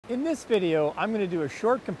In this video, I'm going to do a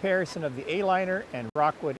short comparison of the A-Liner and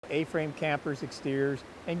Rockwood A-Frame campers exteriors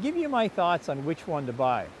and give you my thoughts on which one to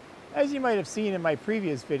buy. As you might have seen in my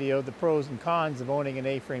previous video, the pros and cons of owning an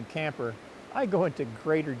A-Frame camper, I go into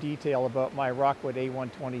greater detail about my Rockwood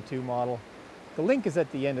A122 model. The link is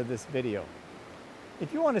at the end of this video.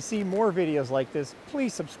 If you want to see more videos like this,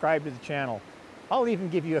 please subscribe to the channel. I'll even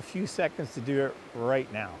give you a few seconds to do it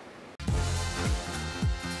right now.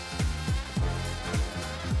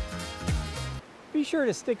 Be sure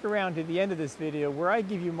to stick around to the end of this video where I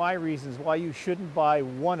give you my reasons why you shouldn't buy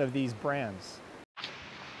one of these brands. So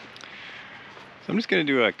I'm just going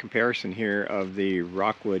to do a comparison here of the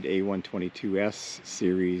Rockwood A122S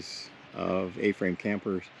series of A-frame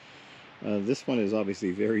campers. This one is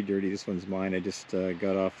obviously very dirty. This one's mine. I just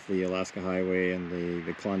got off the Alaska Highway and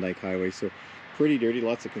the Klondike Highway, so pretty dirty,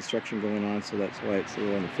 lots of construction going on, so that's why it's a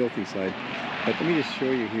little on the filthy side. But let me just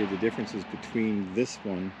show you here the differences between this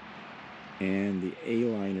one and the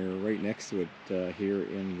A-Liner right next to it here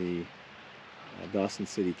in the Dawson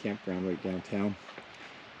City campground right downtown.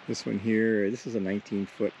 This one here, this is a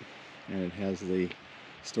 19-foot, and it has the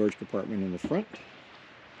storage compartment in the front,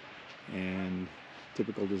 and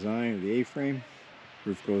typical design of the A-frame.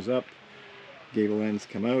 Roof goes up, gable ends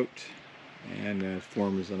come out, and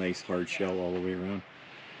forms a nice hard shell all the way around.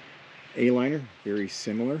 A-Liner, very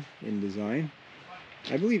similar in design.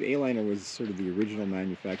 I believe A-Liner was sort of the original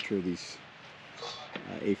manufacturer of these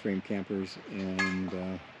A-frame campers, and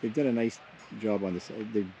they've done a nice job on this.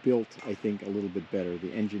 They're built, I think, a little bit better.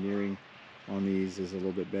 The engineering on these is a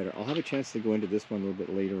little bit better. I'll have a chance to go into this one a little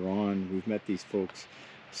bit later on. We've met these folks,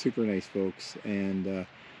 super nice folks, and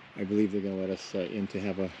I believe they're going to let us in to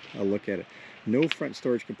have a look at it. No front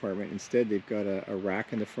storage compartment. Instead, they've got a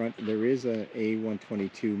rack in the front. There is a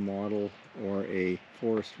A122 model or a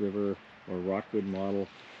Forest River or Rockwood model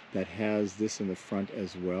that has this in the front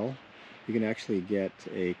as well. You can actually get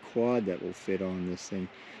a quad that will fit on this thing.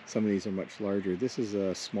 Some of these are much larger. This is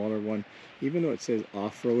a smaller one. Even though it says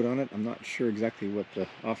off-road on it, I'm not sure exactly what the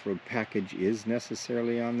off-road package is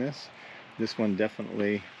necessarily on this. This one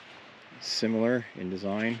definitely similar in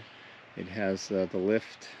design. It has the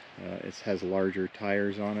lift. It has larger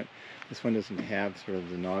tires on it. This one doesn't have sort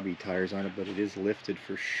of the knobby tires on it, but it is lifted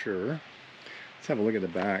for sure. Let's have a look at the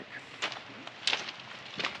back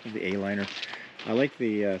of the A-Liner. I like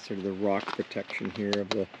the sort of the rock protection here of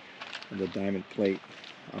the diamond plate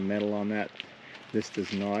metal on that. This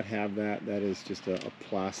does not have that. That is just a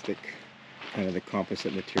plastic, kind of the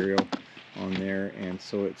composite material on there, and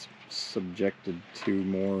so it's subjected to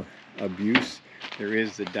more abuse. There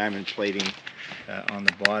is the diamond plating on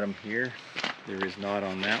the bottom here. There is not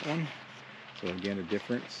on that one. So again, a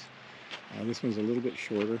difference. This one's a little bit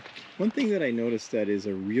shorter. One thing that I noticed that is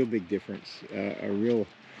a real big difference, a real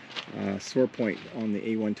sore point on the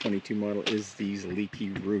A122 model is these leaky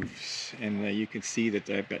roofs, and you can see that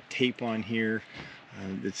I've got tape on here.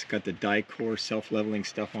 It's got the Dicor self-leveling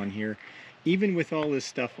stuff on here. Even with all this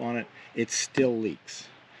stuff on it, it still leaks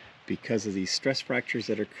because of these stress fractures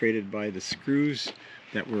that are created by the screws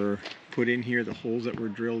that were put in here, the holes that were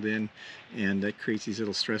drilled in, and that creates these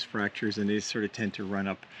little stress fractures, and they sort of tend to run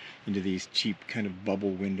up into these cheap kind of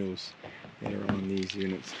bubble windows that are on these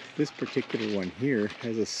units. This particular one here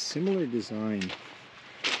has a similar design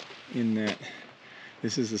in that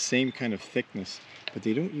this is the same kind of thickness, but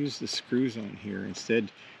they don't use the screws on here.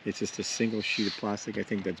 Instead, it's just a single sheet of plastic, I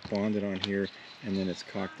think, that's bonded on here, and then it's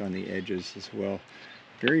caulked on the edges as well.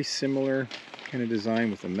 Very similar kind of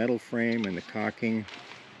design with the metal frame and the caulking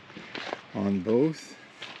on both.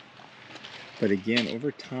 But again,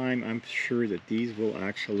 over time, I'm sure that these will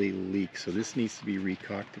actually leak. So this needs to be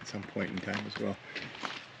recaulked at some point in time as well.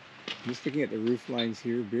 Just looking at the roof lines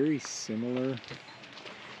here, very similar.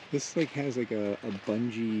 This has like a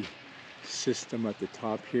bungee system at the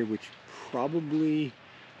top here, which probably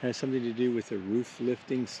has something to do with the roof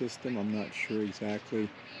lifting system. I'm not sure exactly.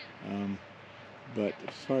 But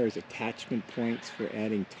as far as attachment points for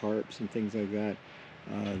adding tarps and things like that,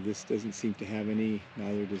 this doesn't seem to have any,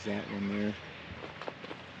 neither does that one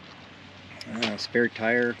there. Spare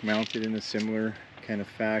tire mounted in a similar kind of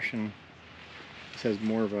fashion. This has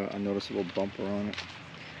more of a noticeable bumper on it.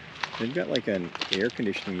 They've got like an air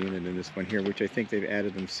conditioning unit in this one here, which I think they've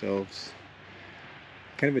added themselves.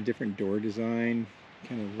 Kind of a different door design,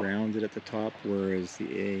 kind of rounded at the top, whereas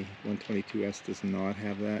the A122S does not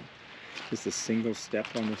have that. Just a single step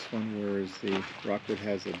on this one, whereas the Rockwood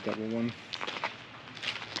has a double one.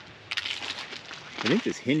 I think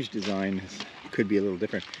this hinge design could be a little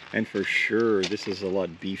different, and for sure this is a lot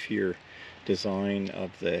beefier design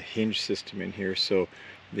of the hinge system in here. So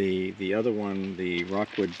the other one, the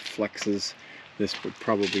Rockwood flexes this would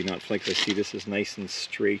probably not flex. I see this is nice and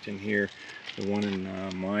straight in here. The one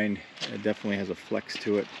in mine definitely has a flex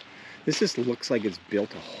to it. This just looks like it's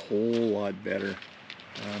built a whole lot better.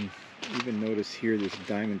 Even notice here this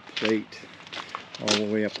diamond plate all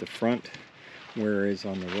the way up the front, whereas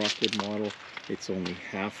on the Rockwood model it's only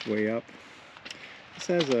halfway up. This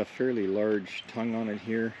has a fairly large tongue on it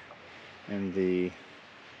here, and the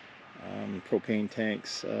propane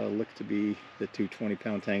tanks look to be the two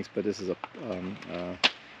 20-pound tanks, but this is a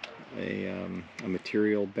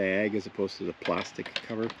material bag as opposed to the plastic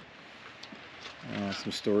cover.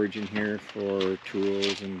 Some storage in here for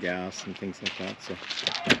tools and gas and things like that. So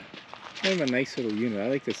kind of a nice little unit. I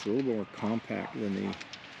like this a little bit more compact than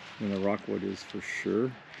the Rockwood is for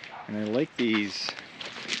sure. And I like these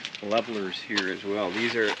levelers here as well.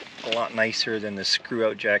 These are a lot nicer than the screw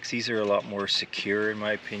out jacks. These are a lot more secure in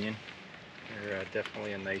my opinion. They're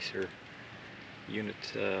definitely a nicer unit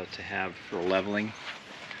to have for leveling.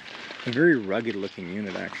 A very rugged looking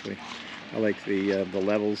unit actually. I like the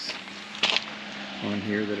levels on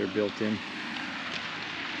here that are built in.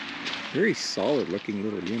 Very solid looking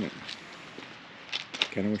little unit.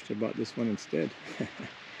 Kind of wish I bought this one instead.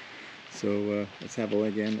 So let's have a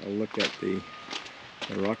look at the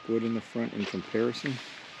Rockwood in the front in comparison.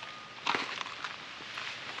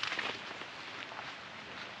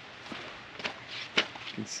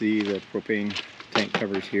 You can see the propane tank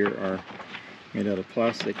covers here are made out of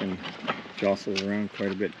plastic and jostle around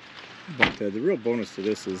quite a bit. But the real bonus to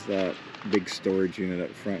this is that big storage unit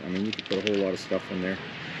up front. I mean, you can put a whole lot of stuff in there.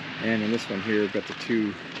 And in this one here, I've got the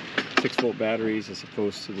two 6-volt batteries as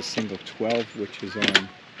opposed to the single 12, which is on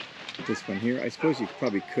this one here. I suppose you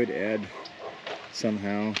probably could add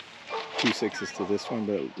somehow 2 6s to this one,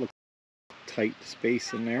 but it looks tight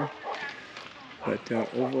space in there. But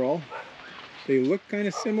overall, they look kind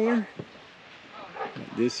of similar.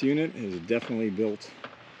 This unit is definitely built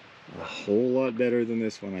a whole lot better than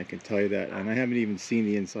this one, I can tell you that. And I haven't even seen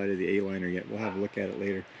the inside of the A-liner yet. We'll have a look at it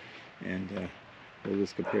later, and we'll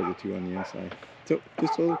just compare the two on the inside. So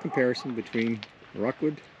just a little comparison between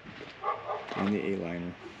Rockwood and the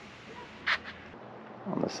A-liner.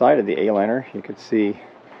 On the side of the A-liner, you can see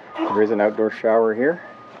there is an outdoor shower here,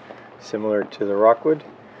 similar to the Rockwood,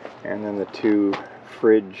 and then the two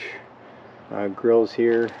fridge grills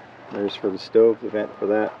here. There's for the stove, the vent for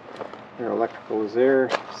that. Their electrical is there,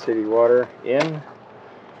 city water in,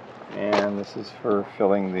 and this is for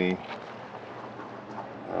filling the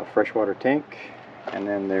freshwater tank. And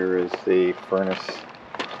then there is the furnace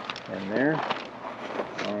in there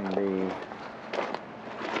on the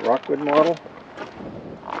Rockwood model.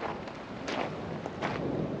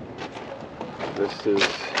 This is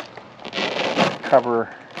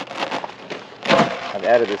cover. I've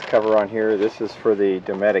added this cover on here. This is for the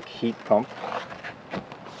Dometic heat pump.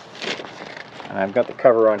 And I've got the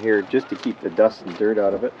cover on here just to keep the dust and dirt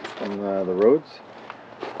out of it from the roads.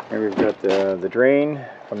 And we've got the drain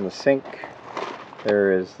from the sink.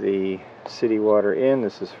 There is the city water in.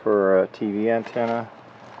 This is for a TV antenna.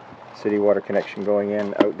 City water connection going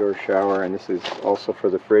in, outdoor shower, and this is also for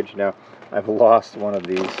the fridge. Now, I've lost one of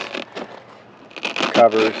these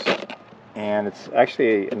covers, and it's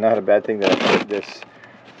actually not a bad thing that I put this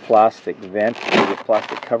plastic vent or this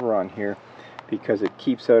plastic cover on here, because it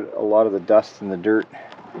keeps out a lot of the dust and the dirt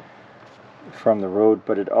from the road,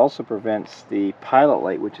 but it also prevents the pilot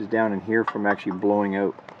light, which is down in here, from actually blowing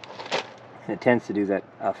out. And it tends to do that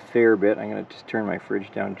a fair bit. I'm going to just turn my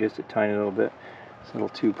fridge down just a tiny little bit. It's a little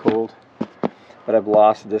too cold. But I've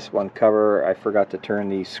lost this one cover. I forgot to turn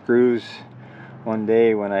these screws one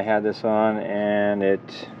day when I had this on, and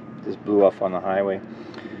it just blew off on the highway.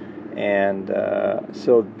 And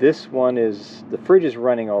so this one is, the fridge is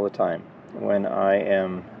running all the time when I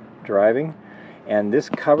am driving, and this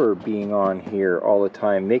cover being on here all the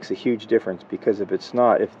time makes a huge difference, because if it's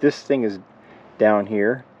not, if this thing is down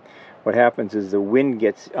here, what happens is the wind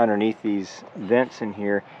gets underneath these vents in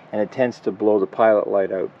here, and it tends to blow the pilot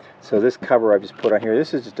light out. So this cover I've just put on here,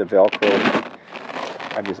 this is just a Velcro.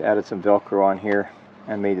 I've just added some Velcro on here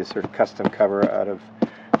and made this sort of custom cover out of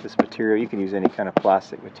this material. You can use any kind of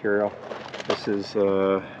plastic material. This is,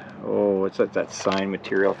 it's like that sign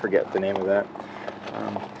material, forget the name of that.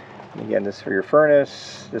 Again, this is for your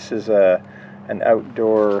furnace. This is an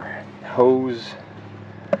outdoor hose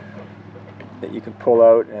that you can pull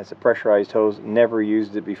out, and it's a pressurized hose. Never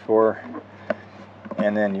used it before.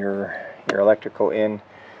 And then your electrical in.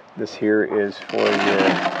 This here is for your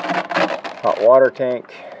hot water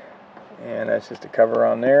tank, and that's just a cover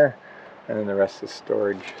on there, and then the rest is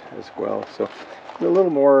storage as well. So a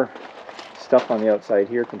little more stuff on the outside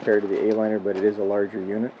here compared to the A-liner, but it is a larger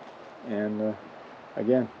unit, and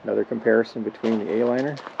again, another comparison between the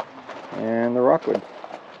A-liner and the Rockwood.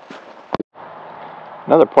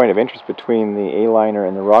 Another point of interest between the A-liner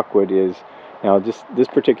and the Rockwood is, now this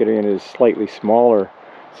particular unit is slightly smaller,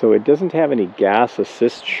 so it doesn't have any gas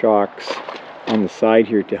assist shocks on the side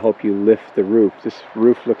here to help you lift the roof. This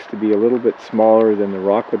roof looks to be a little bit smaller than the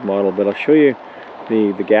Rockwood model, but I'll show you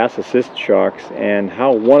the gas assist shocks and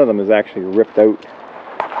how one of them is actually ripped out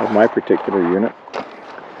of my particular unit.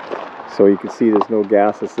 So you can see there's no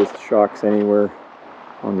gas assist shocks anywhere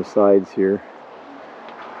on the sides here.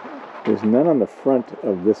 There's none on the front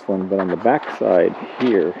of this one, but on the back side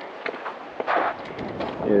here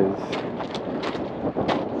is,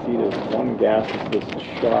 see, there's one gas assist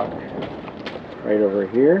shock right over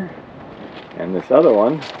here, and this other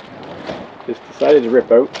one just decided to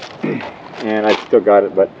rip out, and I've still got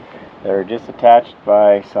it, but they're just attached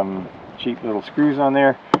by some cheap little screws on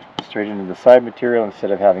there straight into the side material instead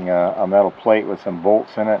of having a metal plate with some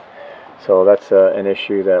bolts in it. So that's an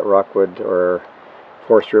issue that Rockwood, or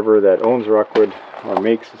Forest River that owns Rockwood or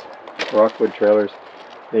makes Rockwood trailers,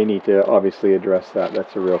 they need to obviously address that.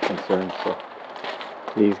 That's a real concern. So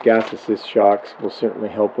these gas assist shocks will certainly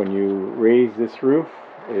help when you raise this roof.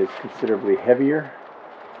 It is considerably heavier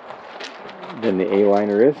than the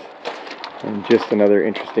A-liner is, and just another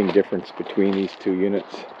interesting difference between these two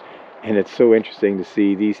units. And it's so interesting to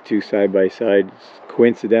see these two side by side.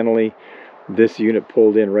 Coincidentally, this unit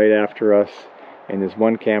pulled in right after us, and there's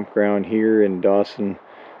one campground here in Dawson,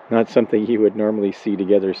 not something you would normally see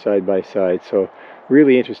together side by side. So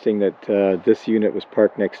really interesting that this unit was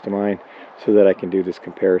parked next to mine so that I can do this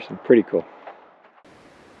comparison. Pretty cool.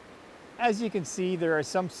 As you can see, there are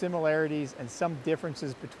some similarities and some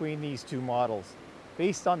differences between these two models.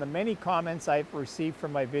 Based on the many comments I've received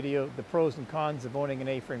from my video, The Pros and Cons of Owning an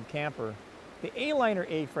A-Frame Camper, the A-liner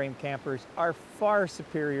A-frame campers are far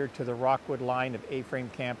superior to the Rockwood line of A-frame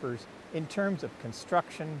campers in terms of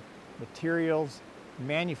construction, materials,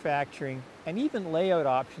 manufacturing, and even layout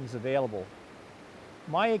options available.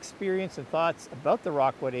 My experience and thoughts about the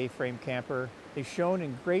Rockwood A-frame camper is shown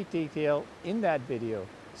in great detail in that video,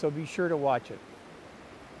 so be sure to watch it.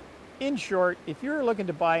 In short, if you're looking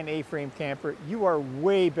to buy an A-frame camper, you are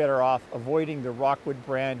way better off avoiding the Rockwood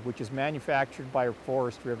brand, which is manufactured by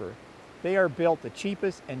Forest River. They are built the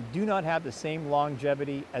cheapest and do not have the same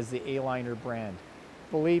longevity as the A-liner brand.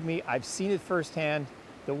 Believe me, I've seen it firsthand.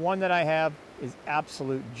 The one that I have is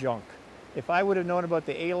absolute junk. If I would have known about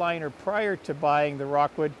the A-liner prior to buying the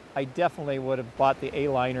Rockwood, I definitely would have bought the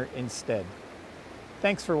A-liner instead.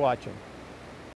 Thanks for watching.